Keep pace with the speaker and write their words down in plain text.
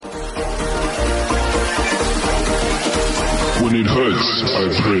When it hurts, I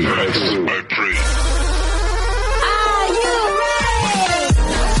pray. Are you ready?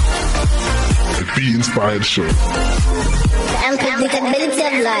 The Be Inspired Show. The unpredictability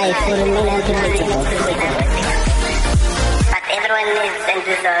of life will remain unpredictable. But everyone needs and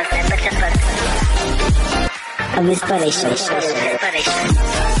deserves a better version of inspiration.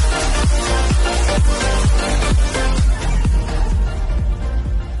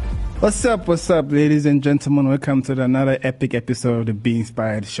 What's up, ladies and gentlemen? Welcome to another epic episode of the Be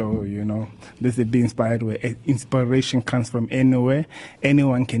Inspired Show. You know, this is the Be Inspired, where inspiration comes from anywhere.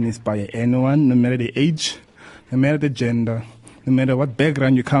 Anyone can inspire anyone, no matter the age, no matter the gender, no matter what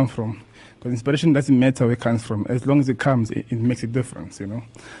background you come from. Because inspiration doesn't matter where it comes from. As long as it comes, it makes a difference, you know.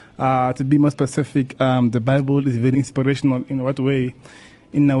 To be more specific, the Bible is very inspirational in what way?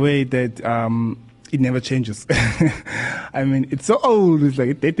 In a way that it never changes. I mean, it's so old. It's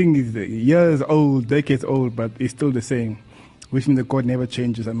like, they think it's years old, decades old, but it's still the same, which means that God never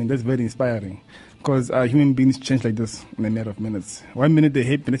changes. I mean, that's very inspiring, because human beings change like this in a matter of minutes. 1 minute they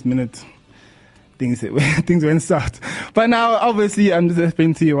hate, the next minute things went south. But now, obviously, I'm just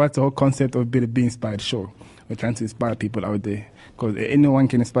explaining to you what's the whole concept of the Be Inspired Show. We're trying to inspire people out there, because anyone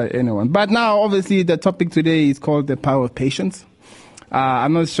can inspire anyone. But now, obviously, the topic today is called the power of patience.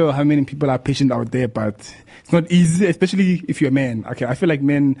 I'm not sure how many people are patient out there, but it's not easy, especially if you're a man. Okay, I feel like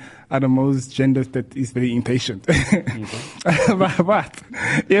men are the most genders that is very impatient. but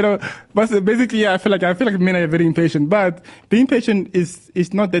you know, but basically, I feel like men are very impatient. But being patient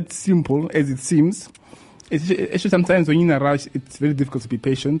is not that simple as it seems. It's just sometimes when you're in a rush, it's very difficult to be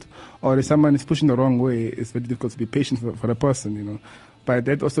patient. Or if someone is pushing the wrong way, it's very difficult to be patient for the person, you know. But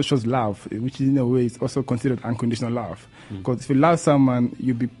that also shows love, which in a way is also considered unconditional love. Because if you love someone,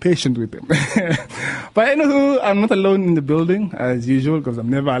 you'll be patient with them. But anywho, I'm not alone in the building, as usual, because I'm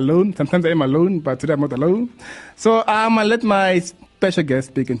never alone. Sometimes I am alone, but today I'm not alone. So I'm going to let my special guest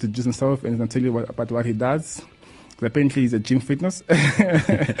speak, introduce himself, and he's going to tell you about what he does. Apparently he's a gym fitness.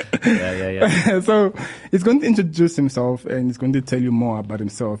 Yeah. So he's going to introduce himself, and he's going to tell you more about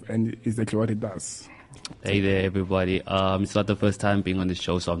himself and exactly what he does. Hey there, everybody. It's not the first time being on the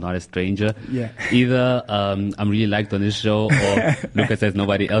show, so I'm not a stranger. Yeah. Either I'm really liked on this show, or Lucas has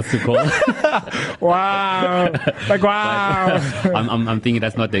nobody else to call. Wow. Like, wow. I'm thinking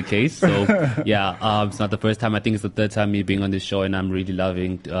that's not the case. So, yeah, it's not the first time. I think it's the third time me being on this show, and I'm really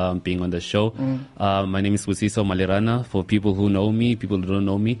loving being on the show. My name is Busiso Malirana, for people who know me, people who don't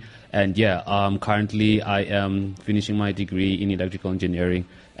know me. And yeah, currently I am finishing my degree in electrical engineering.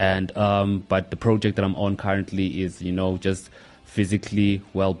 And but the project that I'm on currently is, you know, just physically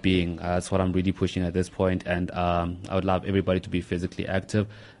well-being. That's what I'm really pushing at this point. And I would love everybody to be physically active,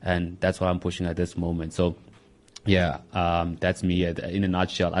 and that's what I'm pushing at this moment. So, yeah, that's me in a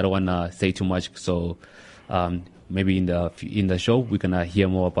nutshell. I don't want to say too much, so maybe in the show we're gonna hear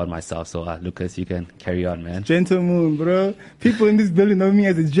more about myself. So Lucas, you can carry on, man. Gentle Moon, bro. People in this building know me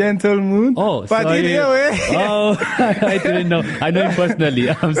as a Gentle Moon. Oh, but sorry. Oh, I didn't know. I know him personally.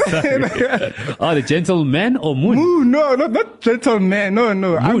 I'm sorry. Oh, the Gentleman or Moon? Moon, no, not Gentleman. No.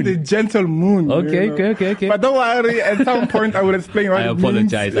 Moon. I'm the Gentle Moon. Okay, you know? Okay. But don't worry. At some point, I will explain what it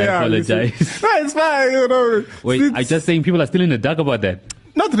means. I apologize. No, it's fine. You know. Wait, I'm just saying people are still in the dark about that.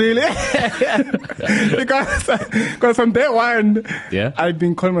 Not really. because from day one, I've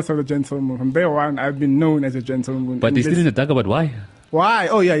been calling myself a gentleman. From day one, I've been known as a gentleman. But they're still in the dark about why? Why?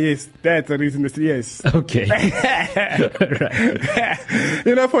 Oh, yeah, yes. That's the reason. Yes. Okay. Right.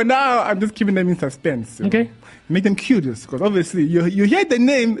 You know, for now, I'm just keeping them in suspense. Okay. Know? Make them curious. Because obviously, you hear the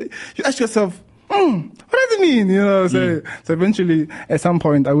name, you ask yourself, what does it mean? You know, so eventually, at some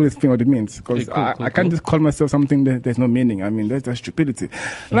point, I will explain what it means. Because I can't just call myself something that there's no meaning. I mean, that's just stupidity.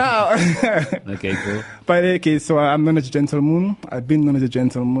 Now, okay, cool. But okay, so I'm known as a Gentleman. I've been known as a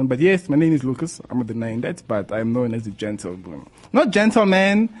Gentleman. But yes, my name is Lucas. I'm not denying that, but I'm known as a Gentleman. Not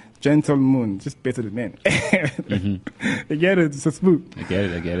gentleman, Gentle Moon. Just better than man. I get it. It's so smooth. I get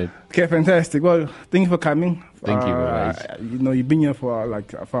it. Okay, fantastic. Well, thank you for coming. Thank you, guys. You know, you've been here for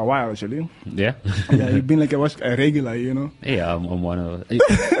a while, actually. Yeah. Yeah, you've been like a regular, you know. Yeah, I'm one of.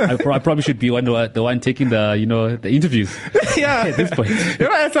 I probably should be the one taking the interviews. Yeah. At this point. You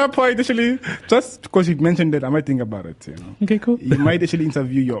know, at some point, actually, just because you mentioned that, I might think about it. You know. Okay, cool. You might actually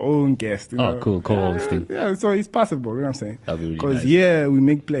interview your own guest. You know? Cool. Co-hosting. Yeah, so it's possible. You know what I'm saying? That'd be really nice. Because we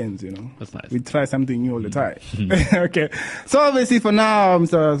make plans. You know. That's nice. We try something new all the time. Okay. So obviously, for now,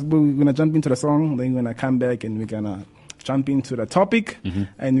 so we're gonna jump into the song. Then we're gonna come back and we're gonna jump into the topic,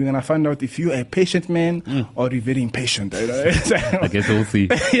 and we're gonna find out if you're a patient man or you're very impatient. I guess we'll see.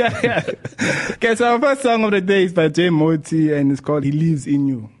 Yeah. Okay, so our first song of the day is by Jay Moti, and it's called "He Lives in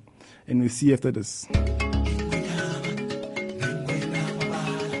You," and we'll see after this.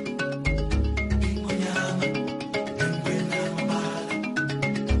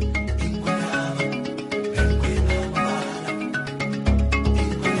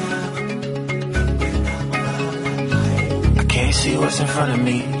 see what's in front of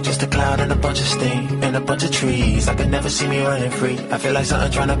me. Just a cloud and a bunch of steam and a bunch of trees. I can never see me running free. I feel like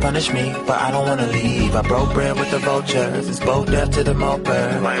something trying to punish me, but I don't wanna leave. I broke bread with the vultures. It's both death to the moped.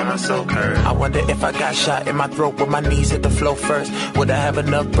 Why am I so cursed? I wonder if I got shot in my throat with my knees hit the floor first. Would I have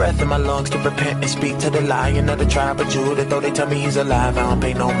enough breath in my lungs to repent and speak to the lion of the tribe of Judah? Though they tell me he's alive, I don't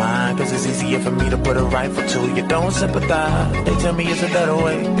pay no mind, cause it's easier for me to put a rifle to you. Don't sympathize. They tell me it's a better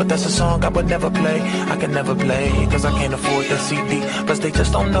way, but that's a song I would never play. I can never play, cause I can't afford the CD. Plus they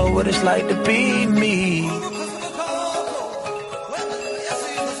just don't know what it's like to be me.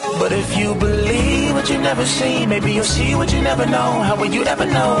 But if you believe what you never seen, maybe you'll see what you never know. How will you ever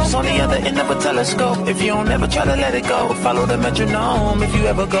know? It's on the other end of a telescope. If you don't ever try to let it go, follow the metronome. If you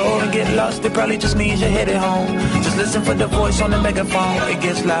ever go and get lost, it probably just means you're headed home. Just listen for the voice on the megaphone. It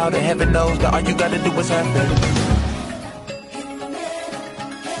gets louder, heaven knows that all you gotta do is have faith.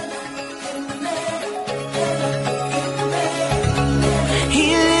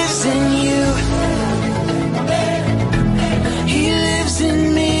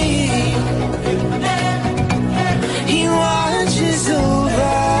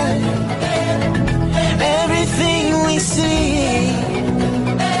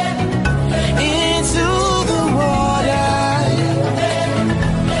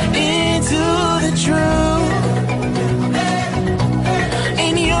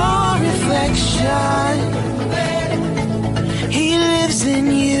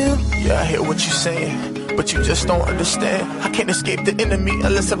 I hear what you're saying, but you just don't understand. I can't escape the enemy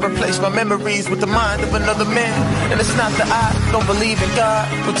unless I replace my memories with the mind of another man. And it's not that I don't believe in God,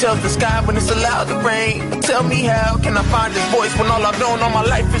 who tells the sky when it's allowed to rain. Tell me how can I find his voice when all I've known all my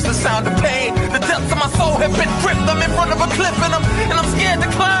life is the sound of pain. The depths of my soul have been ripped. I'm in front of a cliff and I'm scared to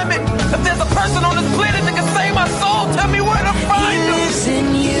climb it. If there's a person on this planet that can save my soul, tell me where to find him. He lives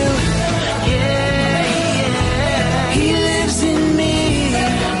in you, yeah, yeah. He lives in me.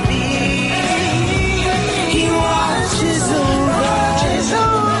 Watches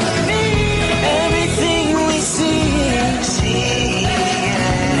over me. Everything we see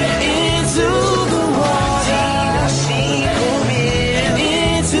into the water,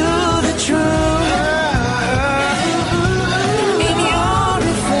 into the truth. In your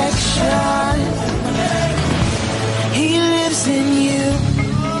reflection, he lives in you.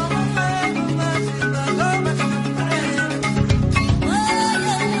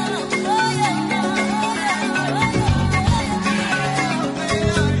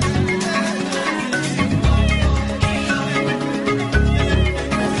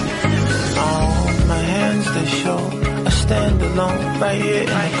 Stand alone, right here in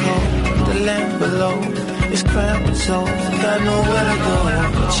the cold. The land below is cramped with souls. Got nowhere to go,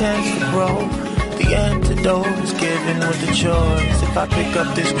 a chance to grow. The antidote is given with the choice. If I pick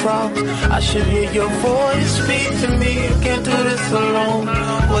up this cross, I should hear your voice speak to me. I can't do this alone.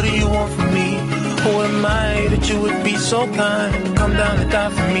 What do you want from me? Who am I that you would be so kind to come down and die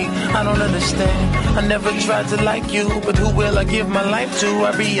for me? I don't understand. I never tried to like you, but who will I give my life to?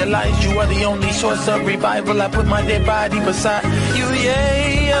 I realize you are the only source of revival. I put my dead body beside you,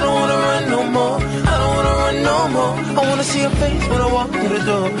 yeah. I don't wanna run no more. I don't wanna run no more. I wanna see your face when I walk through the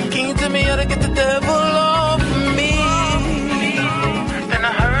door. Can you tell me how to get the devil off of me? Then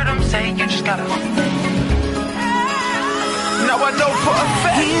I heard him say you just gotta. Now I know for a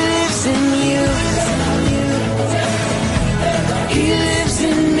fact he lives in you. He lives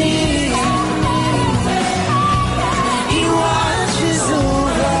in me. He watches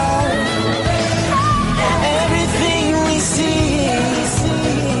over everything we see.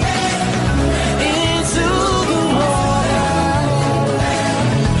 Into the water,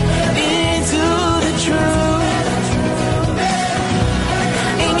 into the truth.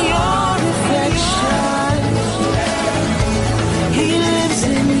 In your reflection, he lives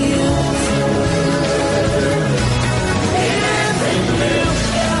in you.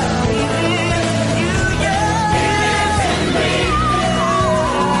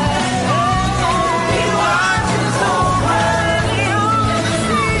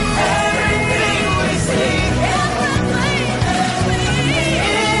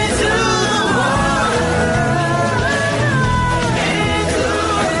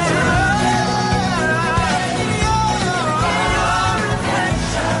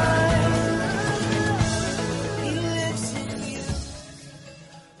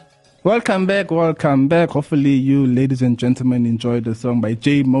 Welcome back. Hopefully you, ladies and gentlemen, enjoyed the song by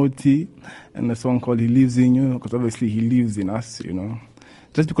Jay Moti and the song called He Lives in You, because obviously he lives in us, you know.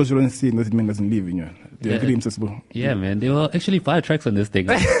 Just because you don't see him doesn't mean he doesn't live in you. Do you agree, Mr. Sbu? Yeah, man. There were actually 5 tracks on this thing.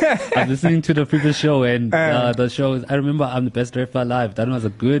 I'm listening to the previous show and the show, I remember I'm the Best Rapper Alive. That was a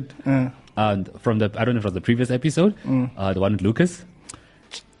good And from the, I don't know if it was the previous episode, the one with Lucas.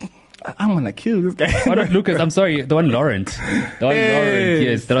 I'm gonna kill this guy. Oh, not Lucas. I'm sorry. The one Laurent. The one Laurent.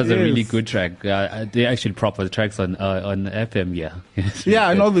 Yes, that was a really yes. good track. They actually proper tracks on FM. Yeah. Yes, Yeah,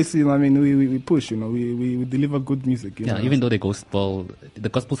 really and good. obviously, you know, I mean, we push, you know, we deliver good music. You Yeah, know? even though the gospel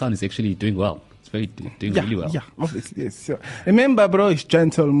sound is actually doing well. It's very doing really well. Yeah, obviously, yes. So, remember, bro, it's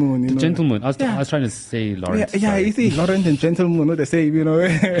Gentle Moon. You know? Gentleman. I was Yeah. trying to say Laurent. Yeah, sorry. you see, Laurent and Gentle Moon, what they say, you know.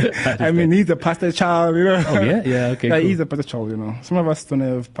 I mean, he's a pastor child, you know. Oh, yeah? Yeah, okay, Yeah, cool. he's a pastor child, you know. Some of us don't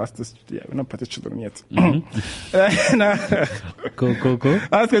have pastors. Yeah, we're not pastor children yet. Mm-hmm. Cool.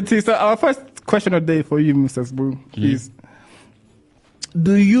 I was going to say, so our first question of the day for you, Mr. Sbu, Mm-hmm. is,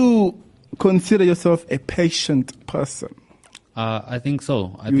 do you consider yourself a patient person? I think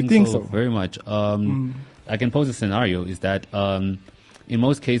so. I You think so? very much. I can pose a scenario is that in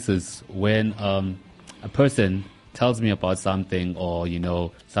most cases when a person tells me about something or, you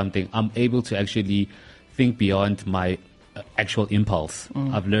know, something, I'm able to actually think beyond my actual impulse.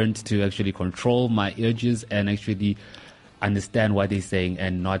 I've learned to actually control my urges and actually understand what they're saying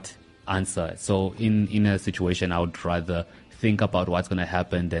and not answer. So in a situation, I would rather think about what's going to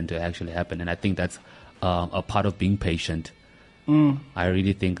happen than to actually happen. And I think that's a part of being patient. I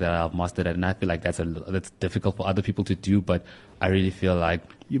really think that I've mastered it, and I feel like that's difficult for other people to do, but I really feel like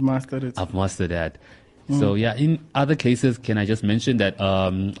You mastered it. I've mastered that. So yeah, in other cases, can I just mention that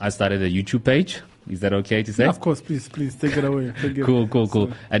I started a YouTube page? Is that okay to say? Of course, please, take it away. Take it. Cool. So,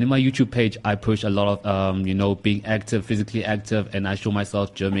 And in my YouTube page, I push a lot of, being active, physically active, and I show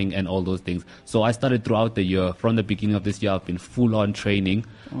myself gymming and all those things. So I started throughout the year. From the beginning of this year, I've been full on training,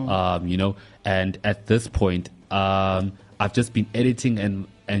 and at this point, I've just been editing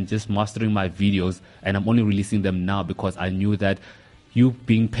and just mastering my videos, and I'm only releasing them now because I knew that you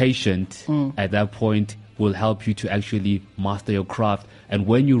being patient at that point will help you to actually master your craft. And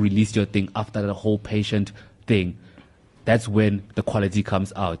when you release your thing after the whole patient thing, that's when the quality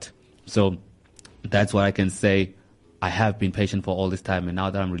comes out. So that's what I can say. I have been patient for all this time, and now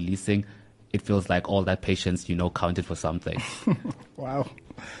that I'm releasing, it feels like all that patience, counted for something. wow.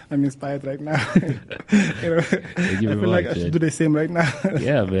 I'm inspired right now. I very feel like much, I should man. do the same right now.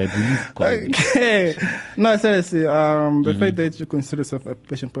 Yeah, man. Release quality. Okay. No, seriously, the fact that you consider yourself a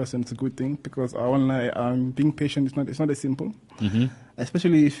patient person is a good thing, because I won't lie, being patient it's not as simple.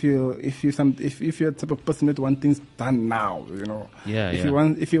 Especially if you're the type of person that want things done now, Yeah,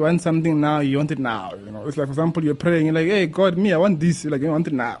 if you want something now, you want it now. It's like, for example, you're praying, you're like, hey God, I want this. You're like, you want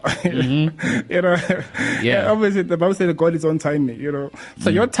it now. Yeah. Obviously, the Bible says that God is on timing. So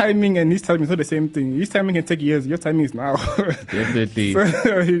your timing and his timing is not the same thing. His timing can take years. Your timing is now. Definitely. So,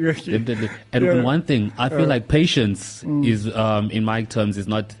 Definitely. And Yeah. one thing, I feel like patience is, in my terms, is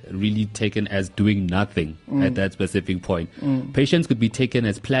not really taken as doing nothing at that specific point. Patience could be taken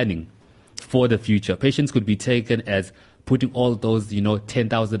as planning for the future. Patience could be taken as putting all those,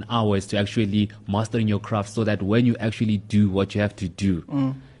 10,000 hours to actually mastering your craft, so that when you actually do what you have to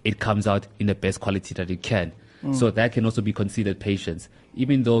do, it comes out in the best quality that it can. So that can also be considered patience.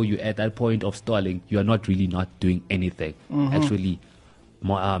 Even though you're at that point of stalling, you are not really not doing anything. Actually,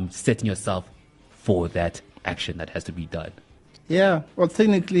 setting yourself for that action that has to be done. Yeah, well,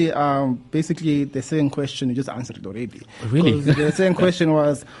 technically, basically, the second question, you just answered it already. Really? 'Cause the second question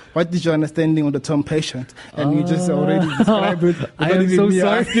was, what is your understanding of the term patient? And you just already described it. I without am even so me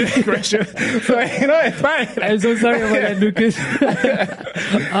sorry. asking the question. So, it's fine. I'm so sorry about that, Lucas.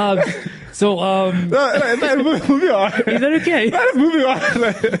 No, it's fine. Moving on. Is that okay? Let's moving on.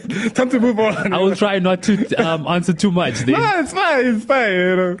 Time to move on. I will try not to answer too much. Then. No, it's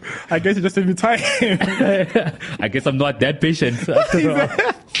fine. I guess you just need me time. I guess I'm not that patient. after all.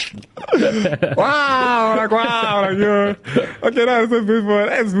 wow. Yeah. Okay, now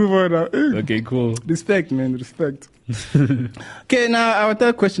let's move on now. Okay, cool. Respect, man, respect. Okay, now our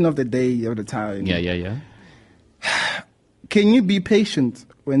third question of the day, of the time. Yeah. Can you be patient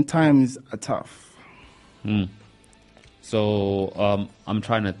when times are tough? So I'm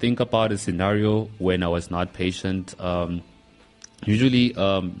trying to think about a scenario when I was not patient. Usually,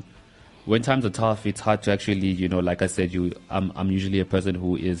 when times are tough, it's hard to actually, like I said, I'm usually a person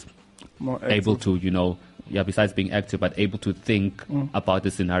who is More able to, besides being active, but able to think about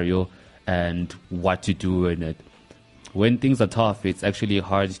the scenario and what to do in it. When things are tough, it's actually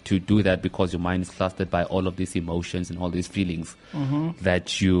hard to do that because your mind is clustered by all of these emotions and all these feelings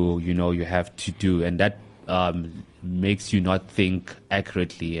that you have to do, and that makes you not think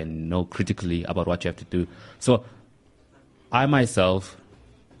accurately and critically about what you have to do. So I myself,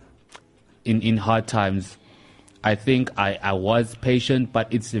 in hard times, I think I was patient,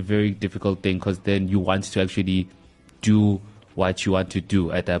 but it's a very difficult thing, because then you want to actually do what you want to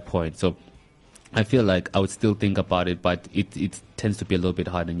do at that point. So I feel like I would still think about it, but it tends to be a little bit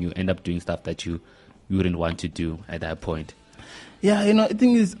hard, and you end up doing stuff that you wouldn't want to do at that point. Yeah, the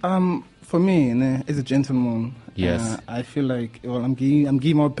thing is, for me, as a gentleman, Yes. I feel like, I'm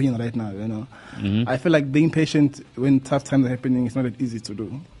giving my opinion right now, I feel like being patient when tough times are happening is not that easy to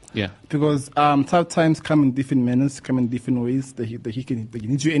do. Yeah. Because tough times come in different manners, come in different ways. They can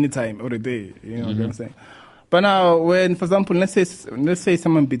need you anytime, every day. You know what I'm saying? But now, when, for example, let's say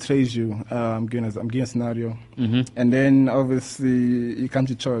someone betrays you, I'm giving a scenario, and then obviously you come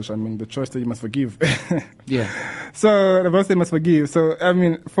to church. I mean, the church says you must forgive. Yeah. So the person must forgive. So I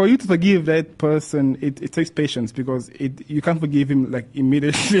mean, for you to forgive that person, it takes patience, because you can't forgive him like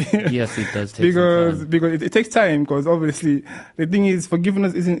immediately. Yes, it does take some time. because it takes time. Because obviously the thing is,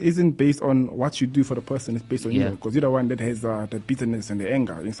 forgiveness isn't based on what you do for the person. It's based on you, because you're the one that has the bitterness and the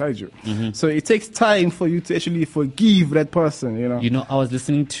anger inside you. So it takes time for you to actually forgive that person. I was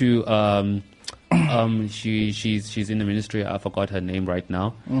listening to she's in the ministry. I forgot her name right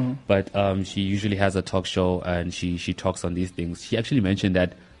now, but she usually has a talk show, and she talks on these things. She actually mentioned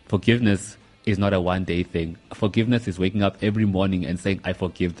that forgiveness is not a one-day thing. Forgiveness is waking up every morning and saying, I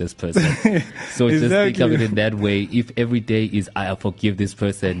forgive this person. So just think of it in that way. If every day is I forgive this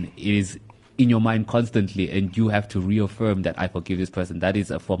person, it is in your mind constantly, and you have to reaffirm that I forgive this person. That is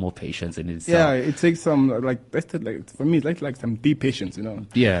a form of patience in itself. Yeah, it takes some for me, it's like some deep patience,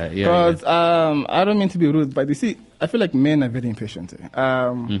 Yeah. Because I don't mean to be rude, but you see, I feel like men are very impatient.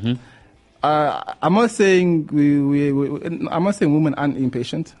 I'm not saying I'm not saying women aren't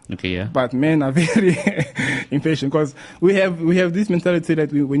impatient. Okay, yeah. But men are very impatient, because we have this mentality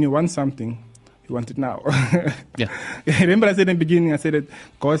that when you want something, you want it now. Yeah. Remember I said in the beginning, I said that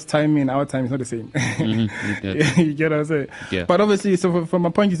God's timing and our time is not the same. You get what I'm saying? Yeah. But obviously, so from my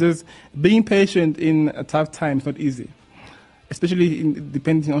point, it says being patient in a tough time is not easy. Especially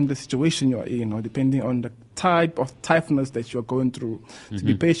depending on the situation you're in, or depending on the type of toughness that you're going through. To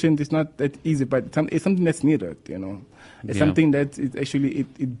be patient is not that easy, but it's something that's needed, It's something that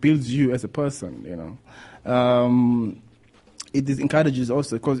it builds you as a person, It encourages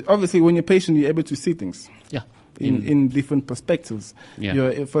also, because obviously when you're patient, you're able to see things. Yeah. In different perspectives.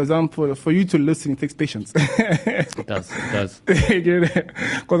 Yeah. For example, for you to listen, it takes patience. It does.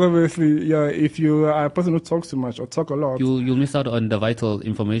 Because obviously, if you are a person who talks too much or talk a lot, you'll miss out on the vital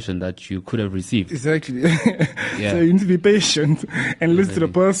information that you could have received. Exactly. Yeah. So you need to be patient and listen to the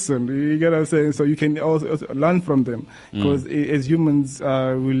person. You get what I'm saying? So you can also learn from them. Because as humans,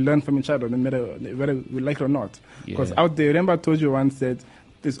 we learn from each other, no matter whether we like it or not. Because out there, remember I told you once that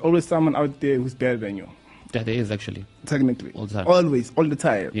there's always someone out there who's better than you. Yeah, there is actually. Technically. All the time. Always, all the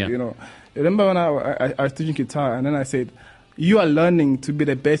time. Yeah. Remember when I was teaching guitar, and then I said, you are learning to be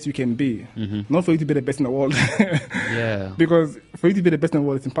the best you can be, not for you to be the best in the world. Yeah. Because for you to be the best in the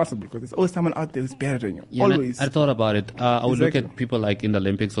world, it's impossible, because there's always someone out there who's better than you. Yeah, always. I thought about it. I would look Exactly. at people like in the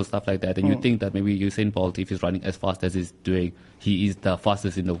Olympics or stuff like that, and you think that maybe Usain Bolt, if he's running as fast as he's doing, he is the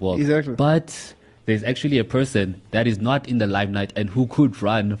fastest in the world. Exactly. But there's actually a person that is not in the limelight and who could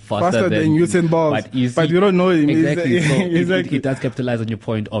run faster than Usain Bolt. But you don't know him. Exactly. So Exactly. it does capitalize on your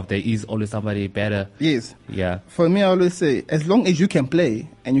point of there is always somebody better. Yes. Yeah. For me, I always say, as long as you can play,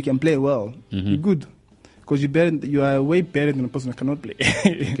 and you can play well, you're good. Because you are way better than a person who cannot play.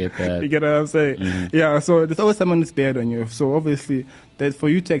 Get that. You get what I'm saying? Yeah, so there's always someone who's better than you. So obviously, that for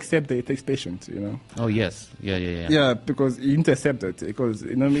you to accept that, it takes patience, Oh, yes. Yeah. Yeah, because you need to accept it. Because,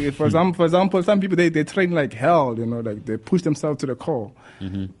 for example, some people, they train like hell, like they push themselves to the core.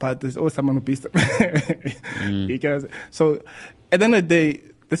 But there's always someone who beats them. You get what- So at the end of the day,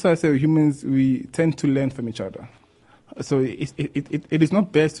 that's why I say humans, we tend to learn from each other. So it is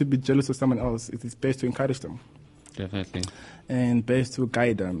not best to be jealous of someone else. It is best to encourage them. Definitely. And best to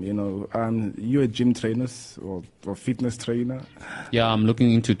guide them, You're a gym trainer or fitness trainer. Yeah, I'm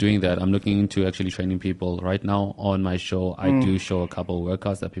looking into doing that. I'm looking into actually training people. Right now on my show, I do show a couple of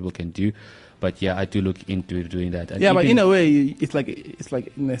workouts that people can do. But yeah, I do look into doing that. And But in a way, it's like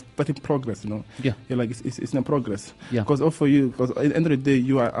in a steady progress, Yeah. You're like it's in a progress. Yeah. Because for you, because at the end of the day,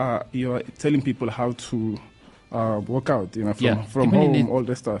 you are telling people how to work out, from Even home, in all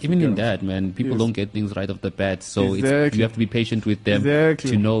that stuff. Even you in know. that, man, people Yes. don't get things right off the bat. So Exactly. you have to be patient with them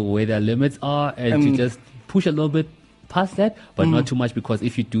Exactly. to know where their limits are and to just push a little bit past that, but not too much, because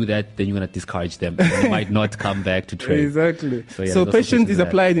if you do that, then you're going to discourage them. They might not come back to train. Exactly. So, yeah, So there's also patience is that.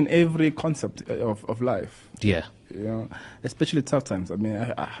 applied in every concept of life. Yeah. Especially tough times. I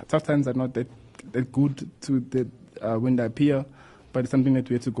mean, tough times are not that good to when they appear, but it's something that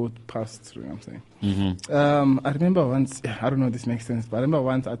we have to go past through. I'm saying. I remember once. I don't know if this makes sense, but I remember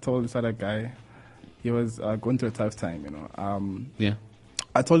once I told this other guy, going through a tough time, Yeah.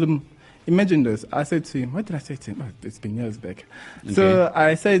 I told him, imagine this. I said to him, what did I say to him? Oh, it's been years back. So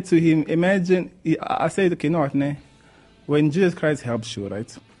I said to him, I said, okay, no, when Jesus Christ helps you,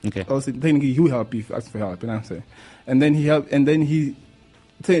 right? Okay. Also, then he will help you if you ask for help, you know what I'm saying? And then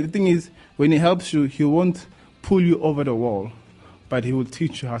the thing is, when he helps you, he won't pull you over the wall, but he will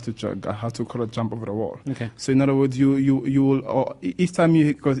teach you how to jump over the wall. Okay. So in other words, you will, or each time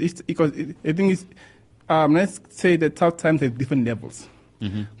because the thing is, let's say the tough times have different levels.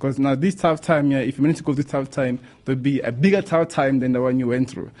 Because now this tough time, if you manage to go through tough time, there'll be a bigger tough time than the one you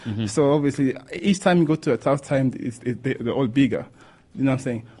went through. So obviously, each time you go to a tough time, they're all bigger. You know what I'm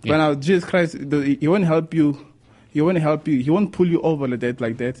saying? Yeah. But now Jesus Christ, he won't help you. He won't pull you over like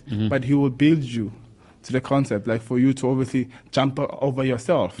that. But he will build you to the concept, like for you to obviously jump over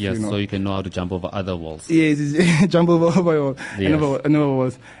yourself. Yes, you know? so you can know how to jump over other walls. Yes, jump over your Yes. another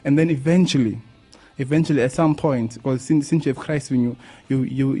walls, and then eventually at some point, because since you have Christ in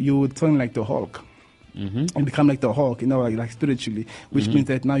you would turn like the Hulk. And become like the Hulk, like spiritually, which means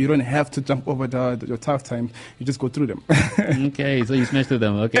that now you don't have to jump over your tough times; you just go through them. Okay, so you smash through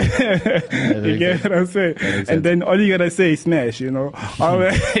them. Okay, You get what I'm saying? And then all you gotta say is smash. You're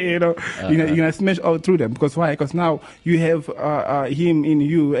gonna smash all through them. Because why? Because now you have Him in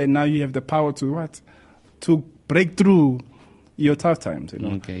you, and now you have the power to break through your tough times.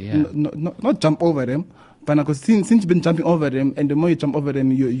 Okay, yeah. Not jump over them. But because since you've been jumping over them, and the more you jump over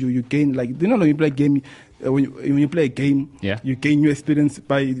them, you gain, like, when you play a game, when you play a game, you gain new experience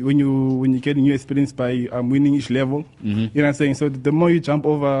when you get new experience by winning each level. You know what I'm saying? So the more you jump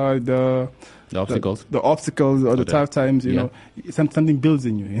over the obstacles, or the tough times, something builds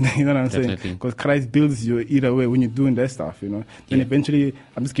in you. You know what I'm saying? Because Christ builds you either way when you're doing that stuff. Then eventually,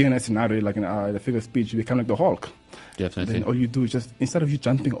 I'm just giving a scenario like in the figure of speech, you become like the Hulk. Definitely. Then all you do is just, instead of you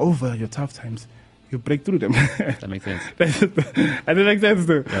jumping over your tough times, you break through them. That makes sense. I don't make sense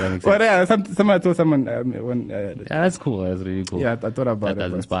too. Yeah, that makes sense. Someone told someone yeah, that's cool. That's really cool. Yeah, I thought about that it.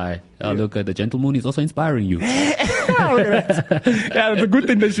 Does inspire. Look, the Gentle Moon is also inspiring you. Yeah, it's a good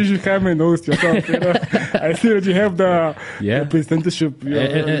thing that you should come and host yourself. I see that you have the presentership.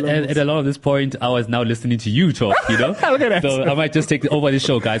 And at a lot of this point, I was now listening to you talk. Look at that. So I might just take over the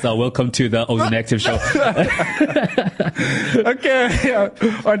show, guys. Welcome to the Ozone Active Show. Okay.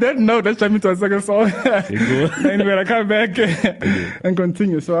 On that note, let's jump into our second song. Anyway, I come back and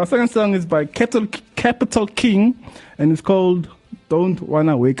continue. So our second song is by Capital King, and it's called "Don't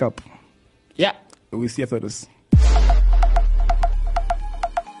Wanna Wake Up." Yeah, we'll see after this.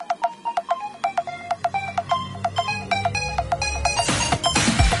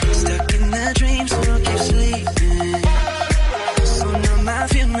 Stuck in the dream, so I keep sleeping. So numb, I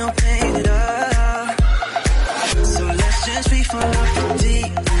feel no pain at all. So let's just be for love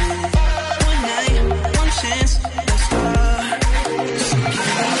deep. Chance, let's start. So can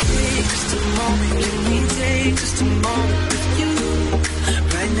we take just a moment? Can we take just a moment with you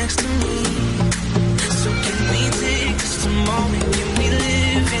right next to me? So can we take just a moment? Can we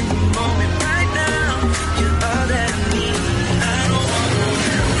live in the moment right now? You're all that I need. I don't wanna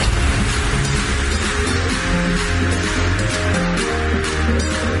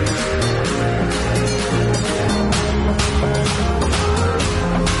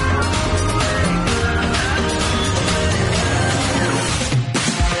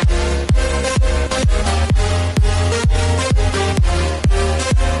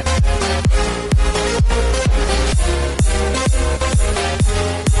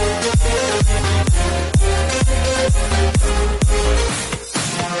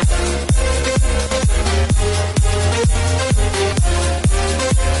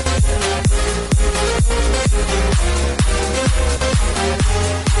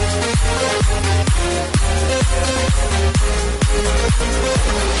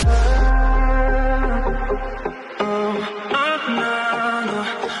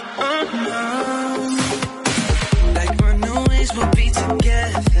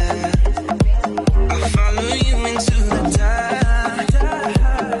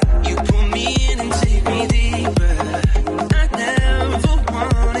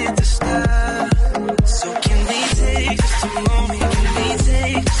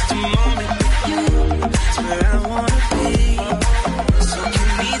That's where I wanna be. So can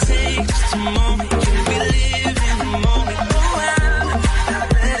we take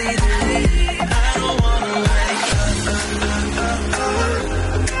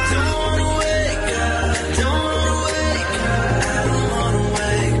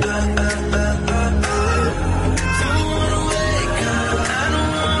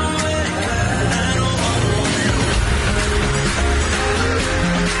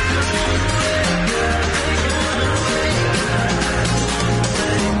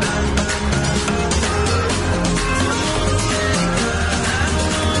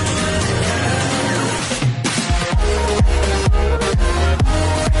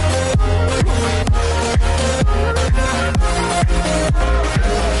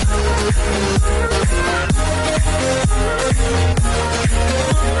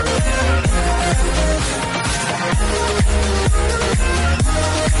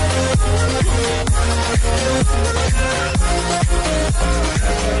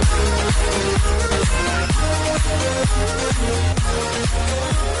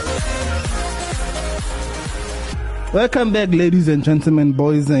Welcome back, ladies and gentlemen,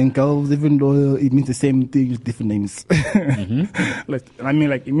 boys and girls, even though it means the same thing with different names. Like,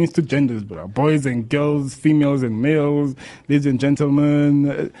 it means two genders, bro. Boys and girls, females and males, ladies and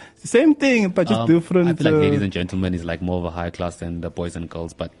gentlemen. Same thing, but just different. I feel like ladies and gentlemen is like more of a high class than the boys and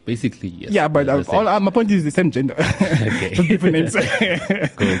girls, but basically, yes. Yeah, but my point is the same gender. Okay. Just different names.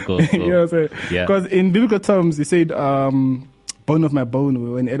 Cool. You know what I'm saying? Yeah. Because in biblical terms, he said, bone of my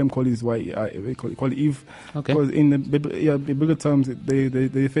bone, when Adam called his wife, called Eve. Okay. Because in the biblical terms, they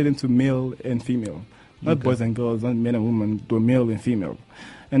refer them to male and female. Not boys and girls, not men and women, to male and female.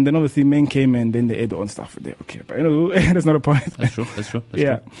 And then obviously men came and then they add their own stuff there. Okay, but that's not a point. That's true. That's true.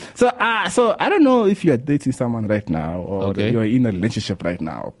 So I don't know if you are dating someone right now or Okay. you're in a relationship right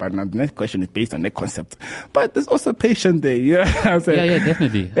now. But now the next question is based on that concept. But there's also patient there. You know what I'm saying? Yeah,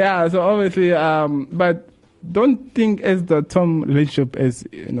 definitely. Yeah, so obviously, but don't think as the term relationship as,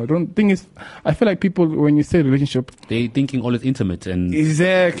 don't think it's, I feel like people, when you say relationship, They thinking always intimate and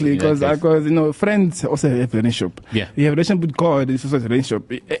exactly, because friends also have a relationship. Yeah. You have a relationship with God, it's also a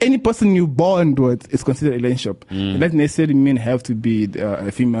relationship. Any person you bond with is considered a relationship. It doesn't necessarily mean have to be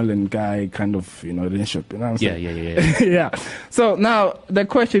a female and guy kind of, relationship. You know what I'm saying? Yeah. Yeah. So now the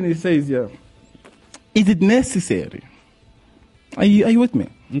question is is it necessary? Are you with me?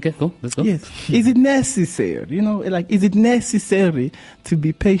 Okay, cool. Let's go. Yes. Is it necessary? Is it necessary to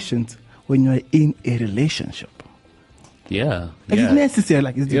be patient when you're in a relationship? Yeah. Is it necessary?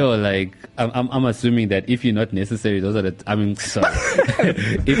 I'm assuming that if you're not necessary, sorry.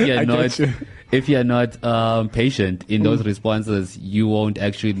 if you're not patient in those responses, you won't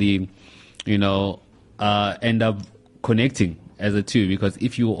actually, end up connecting as a two, because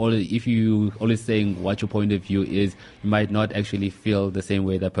if you always saying what your point of view is, you might not actually feel the same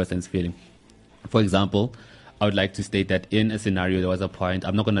way that person's feeling. For example, I would like to state that in a scenario, there was a point,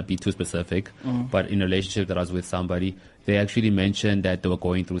 I'm not going to be too specific, but in a relationship that I was with somebody, they actually mentioned that they were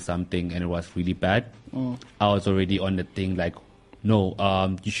going through something and it was really bad. I was already on the thing like, no,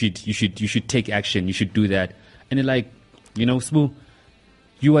 you should take action, you should do that. And they're like, Smooth,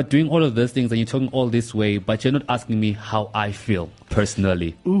 you are doing all of those things and you're talking all this way, but you're not asking me how I feel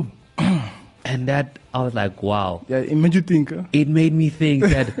personally. Ooh. And that, I was like, wow. Yeah, it made you think. Huh? It made me think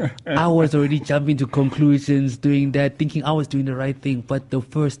that I was already jumping to conclusions, doing that, thinking I was doing the right thing. But the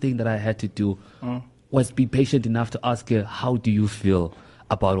first thing that I had to do was be patient enough to ask her, how do you feel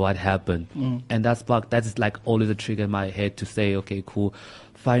about what happened? And that's like always a trigger in my head to say, okay, cool.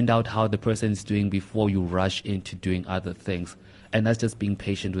 Find out how the person is doing before you rush into doing other things. And that's just being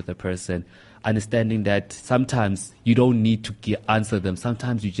patient with the person, understanding that sometimes you don't need to answer them.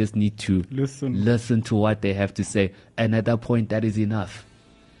 Sometimes you just need to listen to what they have to say. And at that point, that is enough.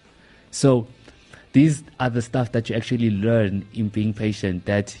 So these are the stuff that you actually learn in being patient,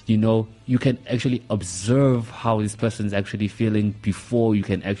 that, you can actually observe how this person is actually feeling before you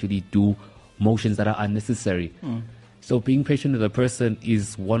can actually do motions that are unnecessary. So being patient with a person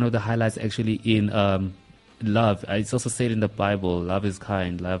is one of the highlights actually in love. It's also said in the Bible, love is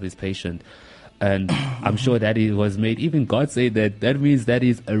kind, love is patient. And I'm sure that it was made, even God said that means that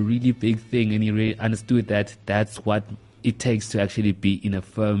is a really big thing, and he really understood that that's what it takes to actually be in a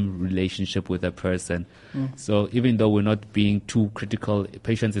firm relationship with a person. So even though we're not being too critical,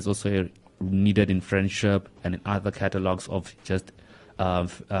 patience is also needed in friendship and in other catalogs of just a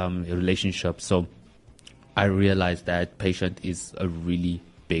relationship. So I realized that patience is a really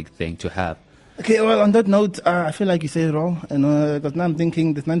big thing to have. Okay, well, on that note, I feel like you said it all, because now I'm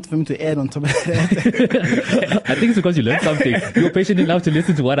thinking there's nothing for me to add on top of that. I think it's because you learned something. You were patient enough to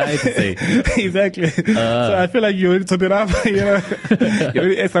listen to what I had to say. Exactly. So I feel like you already topped it up, You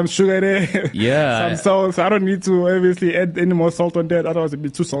already add some sugar there. Yeah. Some salt. So I don't need to obviously add any more salt on that, otherwise it'd be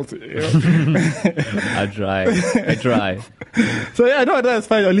too salty. I try. So yeah, no, that's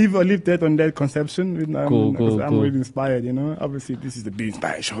fine. I'll leave that on that conception. Cool. I'm really inspired, Obviously, this is the Be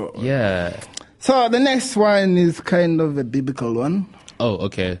Inspired show. Yeah. So the next one is kind of a biblical one. Oh,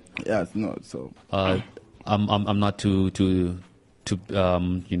 okay. Yeah, no. So I'm not too big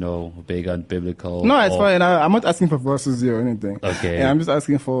on biblical. No, it's fine. I'm not asking for verses here or anything. Okay. Yeah, I'm just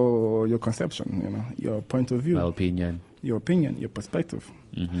asking for your conception. Your point of view. My opinion. Your opinion, your perspective.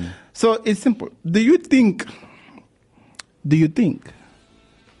 So it's simple. Do you think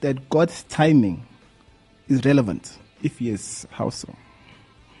that God's timing is relevant? If yes, how so?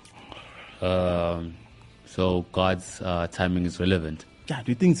 So God's timing is relevant. Yeah,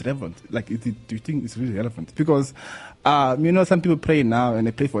 do you think it's relevant? Do you think it's really relevant? Because, some people pray now and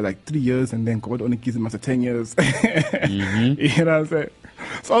they pray for 3 years and then God only gives them after 10 years. You know what I'm saying?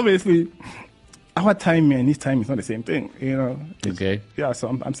 So obviously, our time and his time is not the same thing, you know. Okay. Yeah, so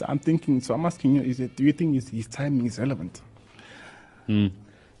I'm thinking. So I'm asking you: do you think his timing is relevant?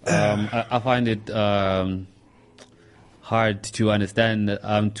 I find it hard to understand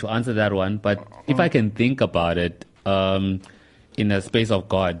to answer that one. But if I can think about it, in a space of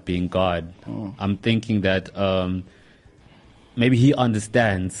God being God, I'm thinking that maybe He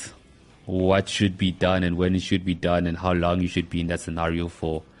understands what should be done and when it should be done and how long you should be in that scenario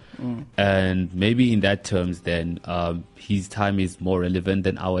for. And maybe in that terms, then His time is more relevant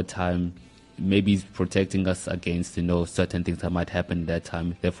than our time. Maybe He's protecting us against, certain things that might happen at that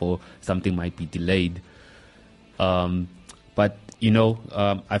time. Therefore, something might be delayed. But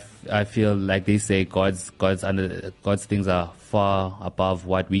I feel like they say God's things are far above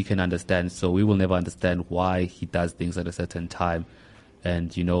what we can understand. So we will never understand why He does things at a certain time.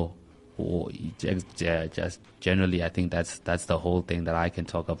 And just generally, I think that's the whole thing that I can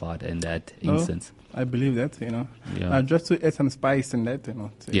talk about in that instance. I believe that, Yeah. just to add some spice in that,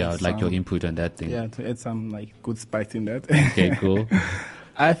 I'd like your input on that thing. Yeah, to add some good spice in that. Okay, cool.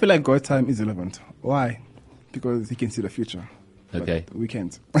 I feel like God's time is relevant. Why? Because He can see the future. but Okay. we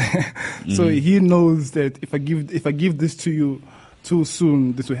can't. So He knows that if I give this to you too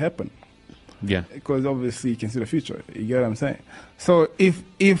soon, this will happen. Yeah. Because obviously you can see the future. You get what I'm saying? So if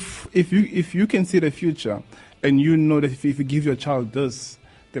you can see the future and you know that if you give your child this,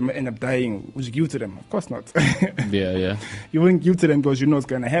 they might end up dying, would you give it to them? Of course not. Yeah. You wouldn't give to them because you know it's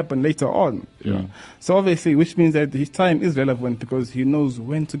going to happen later on. You know? So obviously, which means that his time is relevant because he knows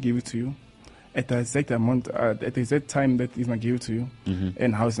when to give it to you, at the exact amount, at the exact time that he's going to give it to you,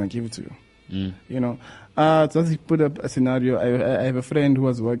 and how he's going to give it to you. You know, so let's put up a scenario. I have a friend who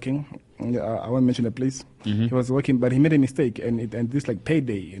was working. I won't mention the place. He was working, but he made a mistake, and this like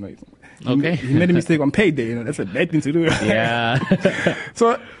payday. You know, Okay. He made a mistake on payday. You know, that's a bad thing to do. Yeah.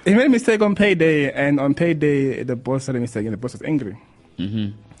 So he made a mistake on payday, and on payday the boss had a mistake, and the boss was angry.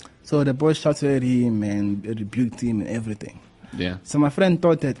 So the boss shouted at him and rebuked him and everything. Yeah. So my friend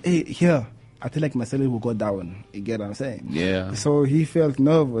thought that, hey, here, I feel like my salary will go down. You get what I'm saying? Yeah. So he felt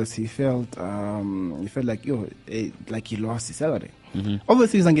nervous. He felt like like he lost his salary.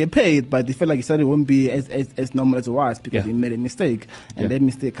 Obviously he's gonna get paid, but he felt like his salary won't be as normal as it was because he made a mistake, and that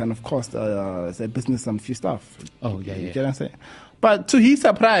mistake kind of cost the business some few stuff. Oh yeah. You get what I'm saying? But to his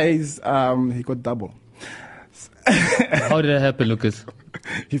surprise, he got double. How did that happen, Lucas?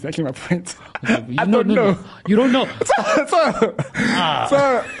 Exactly my point. I don't know. You don't know.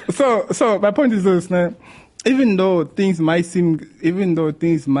 So my point is this, man. Even though things might seem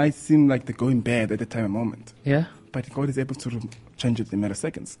like they're going bad at the time and moment, Yeah. but God is able to change it in a matter of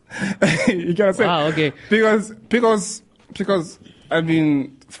seconds. You get what I'm saying? Wow, okay. Because I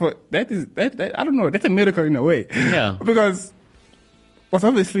mean, for that I don't know, that's a miracle in a way. Yeah. Because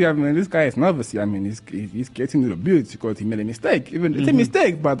obviously, I mean, this guy is nervous. I mean, he's getting rebuked because he made a mistake. Even it's a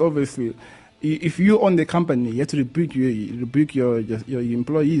mistake, but obviously, if you own the company, you have to rebuke your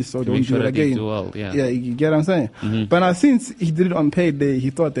employees so they won't sure do it that they again. do well, yeah. You get what I'm saying? But now, since he did it on payday, he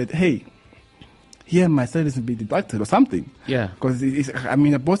thought that, hey, here my salary will be deducted or something. Yeah. Because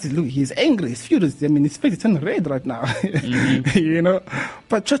the boss he's angry, he's furious. I mean, his face is turning red right now. You know.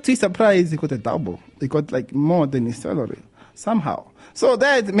 But just to his surprise, he got a double. He got like more than his salary somehow. So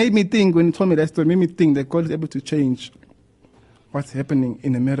that made me think, when he told me that story, made me think that God is able to change what's happening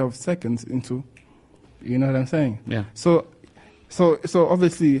in a matter of seconds into, you know what I'm saying? Yeah. So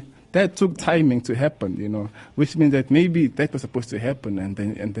obviously that took timing to happen, you know, which means that maybe that was supposed to happen, and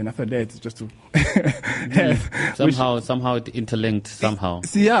then after that it's just to somehow it interlinked somehow.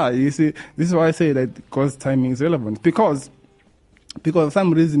 You see, this is why I say that God's timing is relevant because for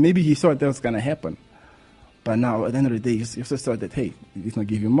some reason maybe he thought that was gonna happen. But now, at the end of the day, you just thought that, hey, he's going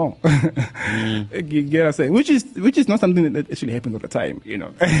to give you more. You get what I'm saying? Which is not something that actually happens all the time, you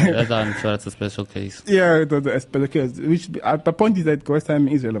know. I'm sure that's a special case. Yeah, that's a special case. The point is that God's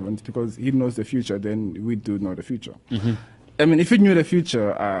timing is relevant because he knows the future, then we do know the future. I mean, if you knew the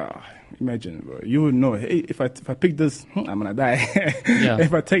future, imagine, you would know, hey, if I pick this, I'm going to die. Yeah.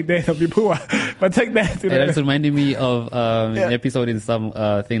 If I take that, I'll be poor. If I take that, And that's reminding me of an episode in some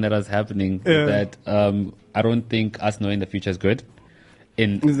thing that was happening that I don't think us knowing the future is good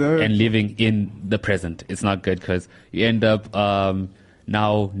and living in the present. It's not good because you end up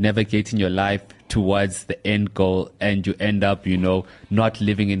now navigating your life towards the end goal, and you end up, not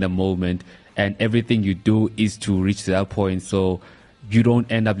living in the moment, and everything you do is to reach that point. So you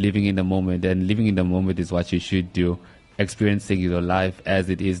don't end up living in the moment, and living in the moment is what you should do. Experiencing your life as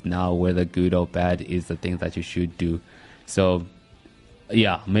it is now, whether good or bad, is the things that you should do. So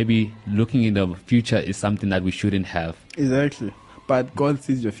maybe looking in the future is something that we shouldn't have. Exactly. but God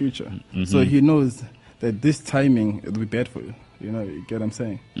sees your future. So He knows that this timing it will be bad for you. You know, you get what I'm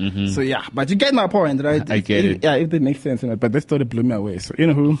saying? So, yeah, but you get my point, right? I get it. Yeah, if that makes sense. You know, but that story blew me away. So, you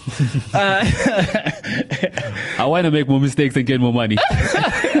know who? I want to make more mistakes and get more money. I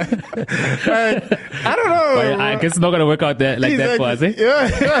don't know. But I guess it's not going to work out that for us, eh? Yeah.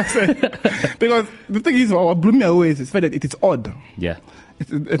 Because the thing is, what blew me away is the fact that it is odd. Yeah.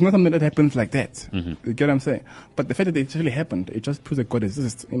 It's not something that happens like that. You get what I'm saying? But the fact that it actually happened, it just proves that God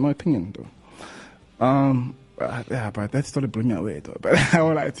exists, in my opinion, though. Yeah, but that story blew me away, though. But I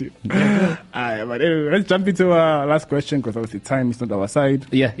won't lie to you. But anyway, let's jump into our last question, because obviously time is not our side.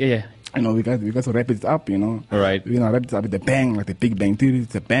 Yeah. You know, we got to wrap it up, you know. All right. We're going to wrap it up with a bang, like the Big Bang Theory.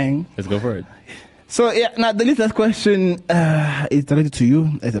 It's a bang. Let's go for it. So, yeah, now the last question is directed to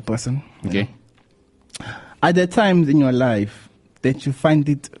you as a person. Okay. Are there times in your life that you find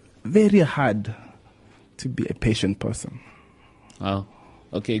it very hard to be a patient person? Oh,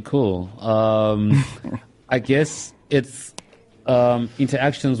 okay, cool. I guess it's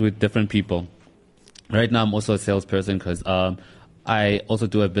interactions with different people. Right now, I'm also a salesperson because I also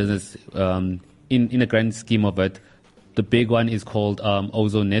do a business. In a grand scheme of it, the big one is called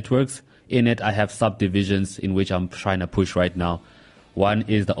Ozone Networks. In it, I have subdivisions in which I'm trying to push right now. One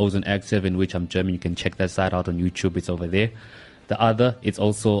is the Ozone Active, in which I'm German. You can check that site out on YouTube. It's over there. The other, it's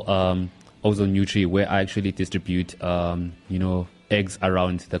also Ozone Nutri, where I actually distribute, eggs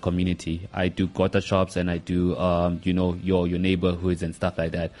around the community. I do gutter shops and I do, your neighborhoods and stuff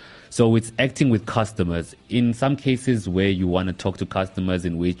like that. So it's acting with customers. In some cases where you want to talk to customers,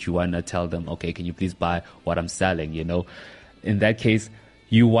 in which you want to tell them, okay, can you please buy what I'm selling, you know? In that case,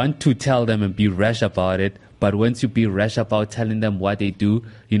 you want to tell them and be rash about it. But once you be rash about telling them what they do,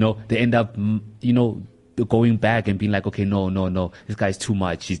 they end up, going back and being like, okay, no, this guy's too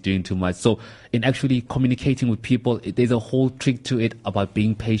much. He's doing too much. So in actually communicating with people, there's a whole trick to it about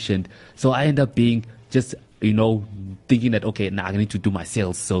being patient. So I end up being just, thinking that, okay, now I need to do my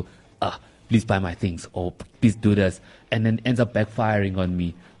sales. So, please buy my things or please do this. And then ends up backfiring on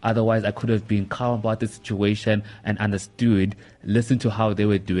me. Otherwise, I could have been calm about the situation and understood, listen to how they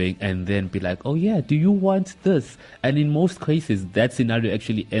were doing, and then be like, oh yeah, do you want this? And in most cases, that scenario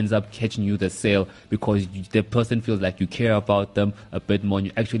actually ends up catching you the sale because the person feels like you care about them a bit more and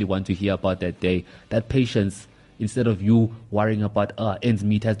you actually want to hear about that day. That patience, instead of you worrying about, ends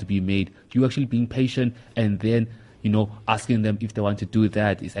meet has to be made, you actually being patient and then, asking them if they want to do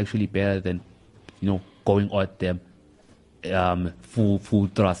that is actually better than, going at them. Full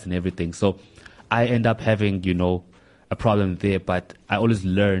thrust and everything. So I end up having, a problem there, but I always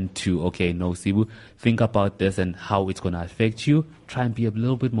learn to, okay, no, Sibu, think about this and how it's going to affect you. Try and be a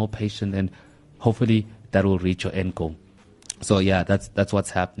little bit more patient and hopefully that will reach your end goal. So yeah, that's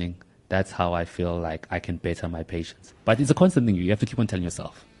what's happening. That's how I feel like I can better my patience. But it's a constant thing. You have to keep on telling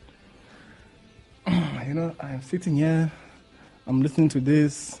yourself. I'm sitting here, I'm listening to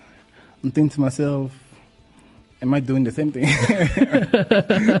this, I'm thinking to myself, am I doing the same thing?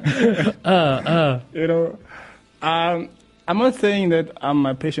 I'm not saying that I'm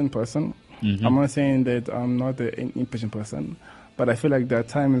a patient person. Mm-hmm. I'm not saying that I'm not an impatient person. But I feel like there are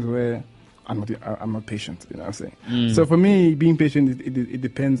times where I'm not patient. You know what I'm saying? Mm. So for me, being patient, it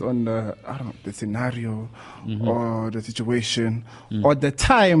depends on the scenario or the situation or the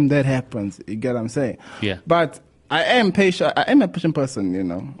time that happens. You get what I'm saying? Yeah. But I am patient. I am a patient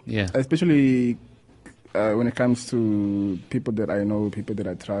person. Yeah. Especially when it comes to people that I know, people that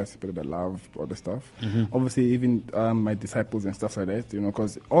I trust, people that I love, all the stuff. Mm-hmm. Obviously, even my disciples and stuff like that,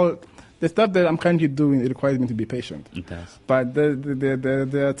 because all the stuff that I'm currently doing, it requires me to be patient. It does. But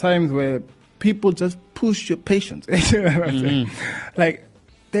there are times where people just push your patience. You know what I'm saying? Like,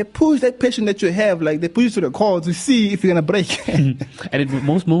 they push that patience that you have, like they push you to the core to see if you're gonna break. And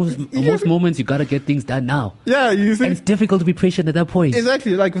most moments you gotta get things done now. Yeah, you see, and it's difficult to be patient at that point.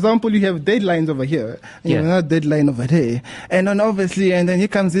 Exactly. Like for example, you have deadlines over here, and you have another deadline over there, and then obviously, and then here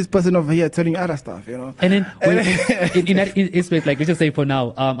comes this person over here telling other stuff, And then in that aspect, like let's just say for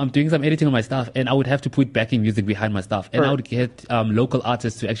now, I'm doing some editing on my stuff, and I would have to put backing music behind my stuff, and I would get local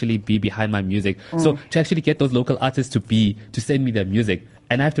artists to actually be behind my music. So to actually get those local artists to send me their music.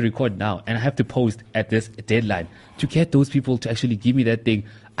 And I have to record now, and I have to post at this deadline. To get those people to actually give me that thing,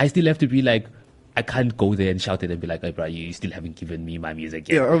 I still have to be like, I can't go there and shout it and be like, hey, bro, you still haven't given me my music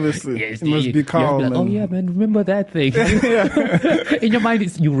yet. Yeah, obviously. It must be calm. Be like, oh, yeah, man, remember that thing. In your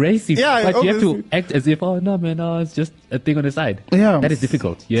mind, you race it. Yeah, but obviously. You have to act as if, oh, no, man, it's just a thing on the side. Yeah. That is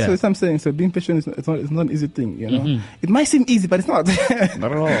difficult. Yeah. So that's what I'm saying. So being patient is not an easy thing, Mm-hmm. It might seem easy, but it's not.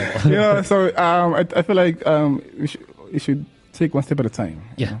 Not at all. So I feel like we should take one step at a time.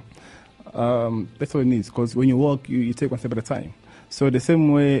 Yeah. That's what it needs, because when you walk, you take one step at a time. So the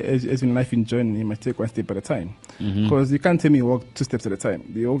same way as in life in journey, you must take one step at a time. Because you can't tell me walk 2 steps at a time.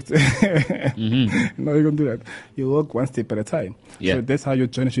 You walk no, you don't do that. You walk 1 step at a time. Yeah. So that's how your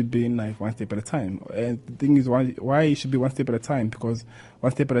journey should be in life, 1 step at a time. And the thing is, why it should be 1 step at a time? Because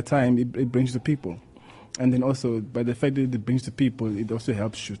 1 step at a time, it brings you to people. And then also, by the fact that it brings to people, it also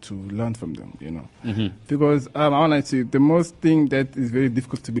helps you to learn from them, you know. Because I want to say, the most thing that is very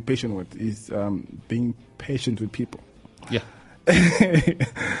difficult to be patient with is being patient with people. Yeah.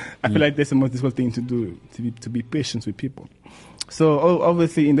 I feel like that's the most difficult thing to do, to be patient with people. So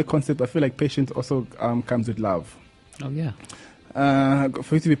obviously, in the concept, I feel like patience also comes with love. Oh, yeah.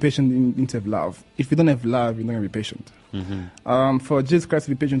 For you to be patient, you need to have love. If you don't have love, you're not going to be patient. For Jesus Christ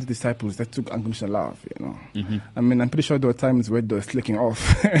to be patient with the disciples, that took unconditional love, you know. I mean, I'm pretty sure there were times where they were slicking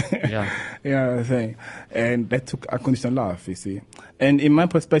off. Yeah. You know what I'm saying? And that took unconditional love, you see. And in my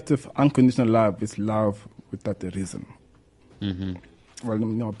perspective, unconditional love is love without a reason. Well,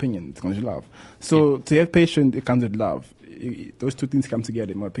 in my opinion, it's conditional love. So to have patience, it comes with love. Those two things come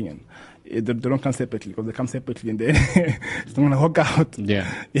together, in my opinion. They don't come separately, because they come separately and then it's not going to work out.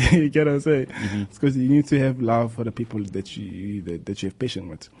 Yeah. You get what I'm saying? It's because you need to have love for the people that you have patience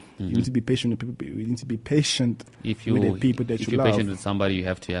with. You need to be patient with people. You need to be patient with the people that if you you're love. patient with somebody, you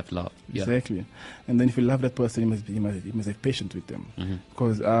have to have love. Yeah. Exactly. And then if you love that person, you must have patience with them.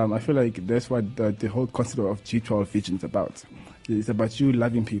 Because I feel like that's what the whole concept of G12 vision is about. It's about you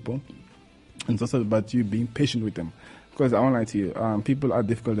loving people, and it's also about you being patient with them. Because I won't lie to you, people are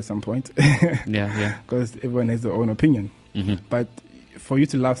difficult at some point. Yeah. Because everyone has their own opinion. But for you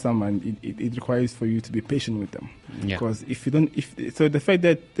to love someone, it requires for you to be patient with them. Yeah. Because if you don't, so the fact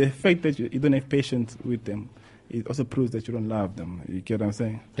that you don't have patience with them, it also proves that you don't love them. You get what I'm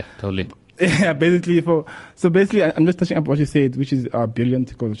saying? Yeah, totally. Yeah, basically, I'm just touching up what you said, which is brilliant,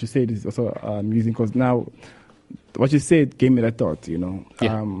 because what you said is also amusing, because now what you said gave me that thought, you know,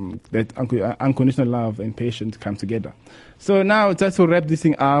 that unconditional love and patience come together. So now, just to wrap this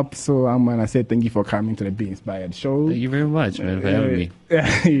thing up, so I'm going to say thank you for coming to the Be Inspired show. Thank you very much, man, for having me.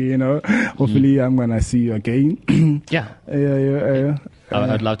 You know, hopefully I'm going to see you again. Yeah.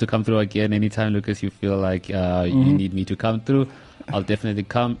 I'd love to come through again anytime, Lucas. You feel like you need me to come through. I'll definitely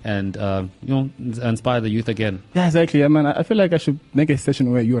come and inspire the youth again. Yeah, exactly. I mean, I feel like I should make a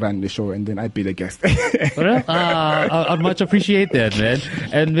session where you run the show and then I be the guest. I'd much appreciate that, man.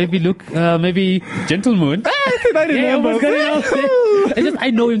 And maybe maybe Gentleman.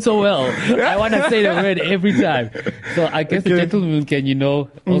 I know him so well. I want to say the word every time. So I guess the Gentleman can,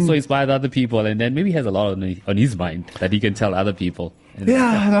 also inspire other people, and then maybe he has a lot on his mind that he can tell other people. No,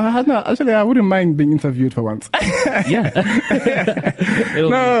 actually, I wouldn't mind being interviewed for once. Yeah.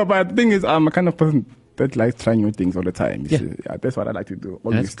 No, but the thing is, I'm a kind of person that likes trying new things all the time. Yeah. That's what I like to do.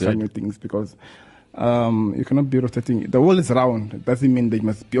 Always That's try good. new things, because you cannot be rotating. The world is round. It doesn't mean that you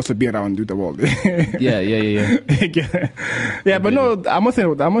must also be around with the world. Yeah. Yeah, but no, I'm not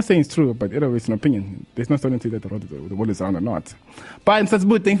saying it's true, but either way, it's an opinion. There's no certainty that the world is round or not. But it's a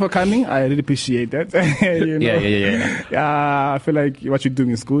good thing for coming. I really appreciate that. You know? Yeah. I feel like what you're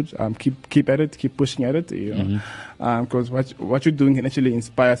doing is good. Keep at it. Keep pushing at it. You know? Because what you're doing can actually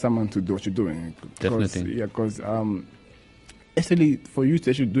inspire someone to do what you're doing. Definitely. Yeah, because actually, for you to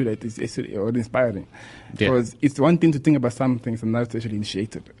actually do that is actually already inspiring. Because it's one thing to think about some things, and now to actually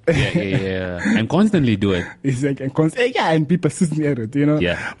initiate it. Yeah. And constantly do it. It's like, and be persistent at it, you know?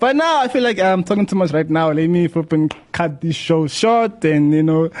 Yeah. But now I feel like I'm talking too much right now. Let me cut this show short, and,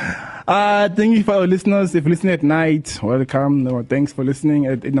 thank you for our listeners. If you're listening at night, welcome. Thanks for listening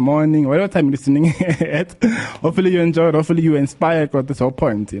in the morning, whatever time you're listening at. Hopefully you enjoyed. Hopefully you inspired, because that's the whole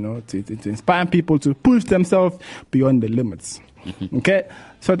point, to inspire people to push themselves beyond the limits. Okay?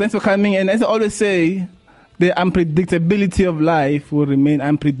 So thanks for coming. And as I always say, the unpredictability of life will remain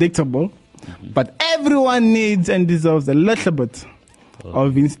unpredictable, but everyone needs and deserves a little bit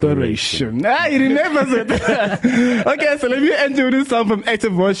of inspiration. He remembers it. Okay, so let me end with this song from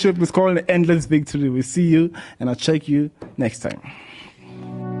Active Worship. It's called Endless Victory. We'll see you, and I'll check you next time.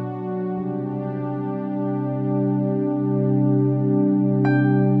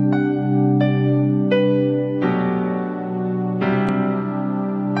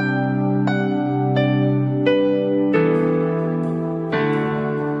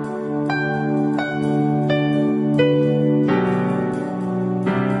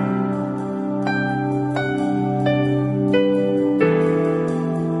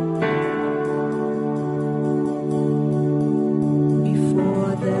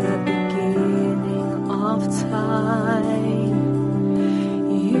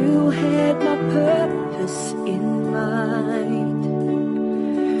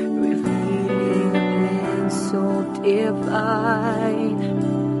 provide.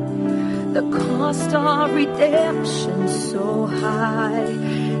 The cost of redemption so high.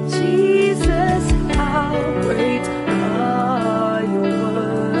 Jesus, how great are your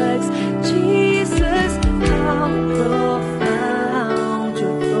works. Jesus, how profound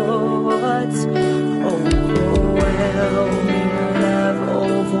your thoughts. Overwhelming love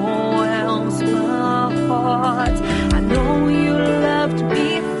overwhelms my heart. I know you loved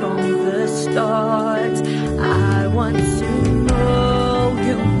me from the start. I want to know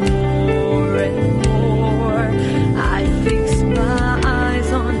you more and more. I fix my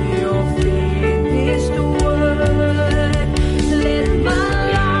eyes on your finished work.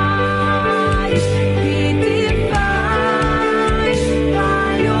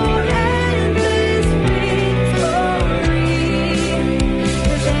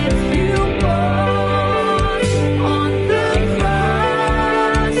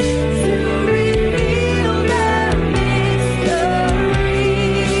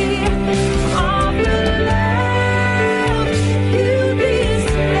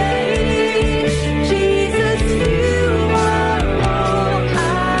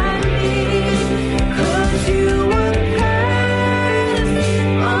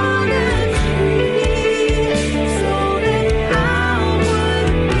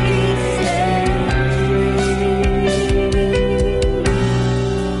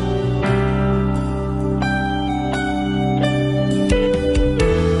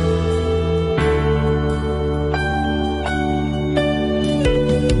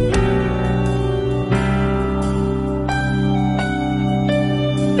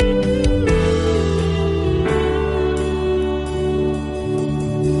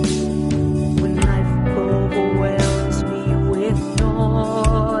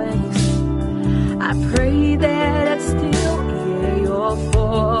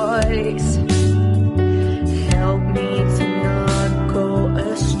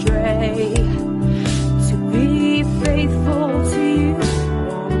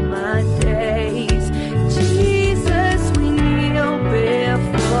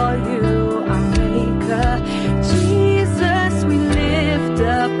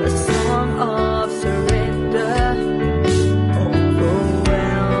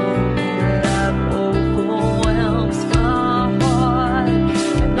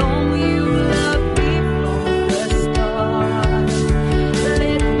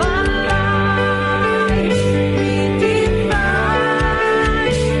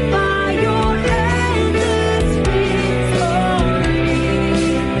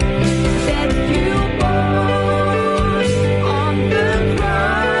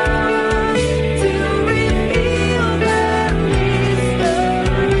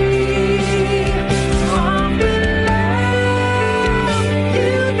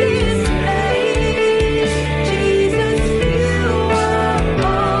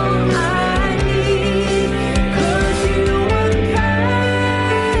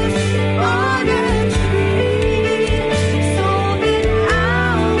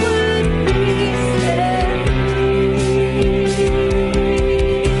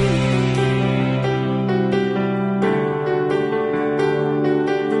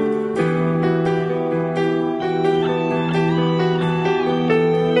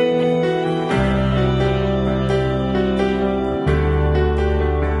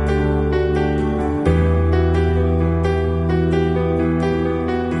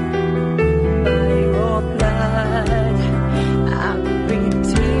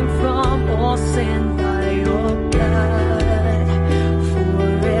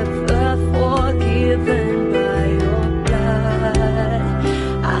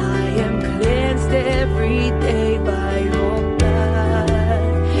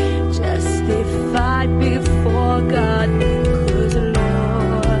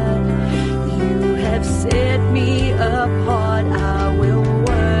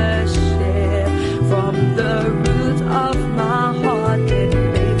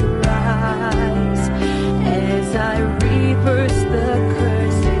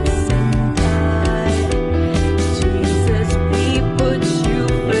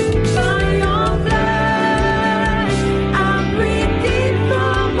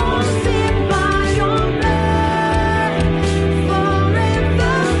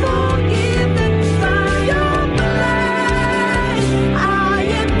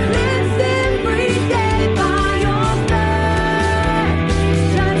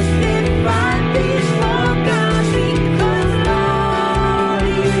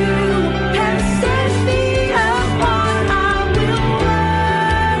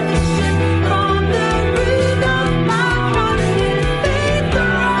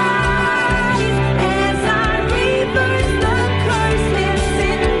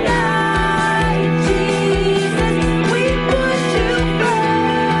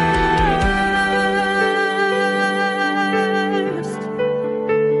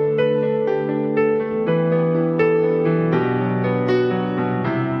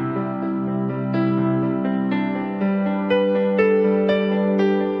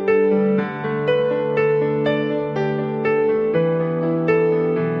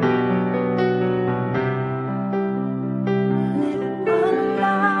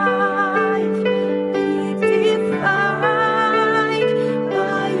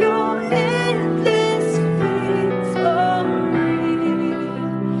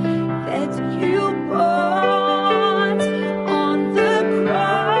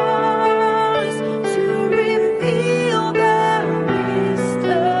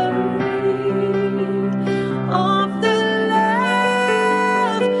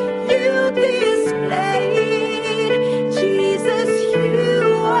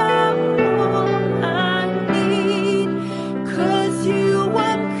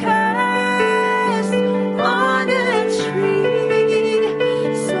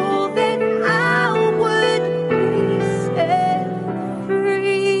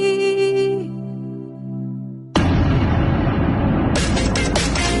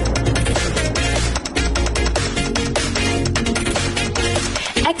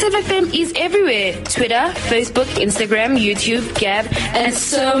 Live Like Them is everywhere. Twitter, Facebook, Instagram, YouTube, Gab, and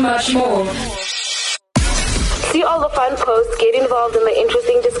so much more. See all the fun posts, get involved in the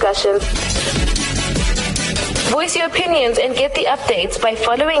interesting discussions. Voice your opinions and get the updates by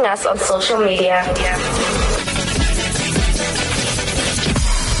following us on social media.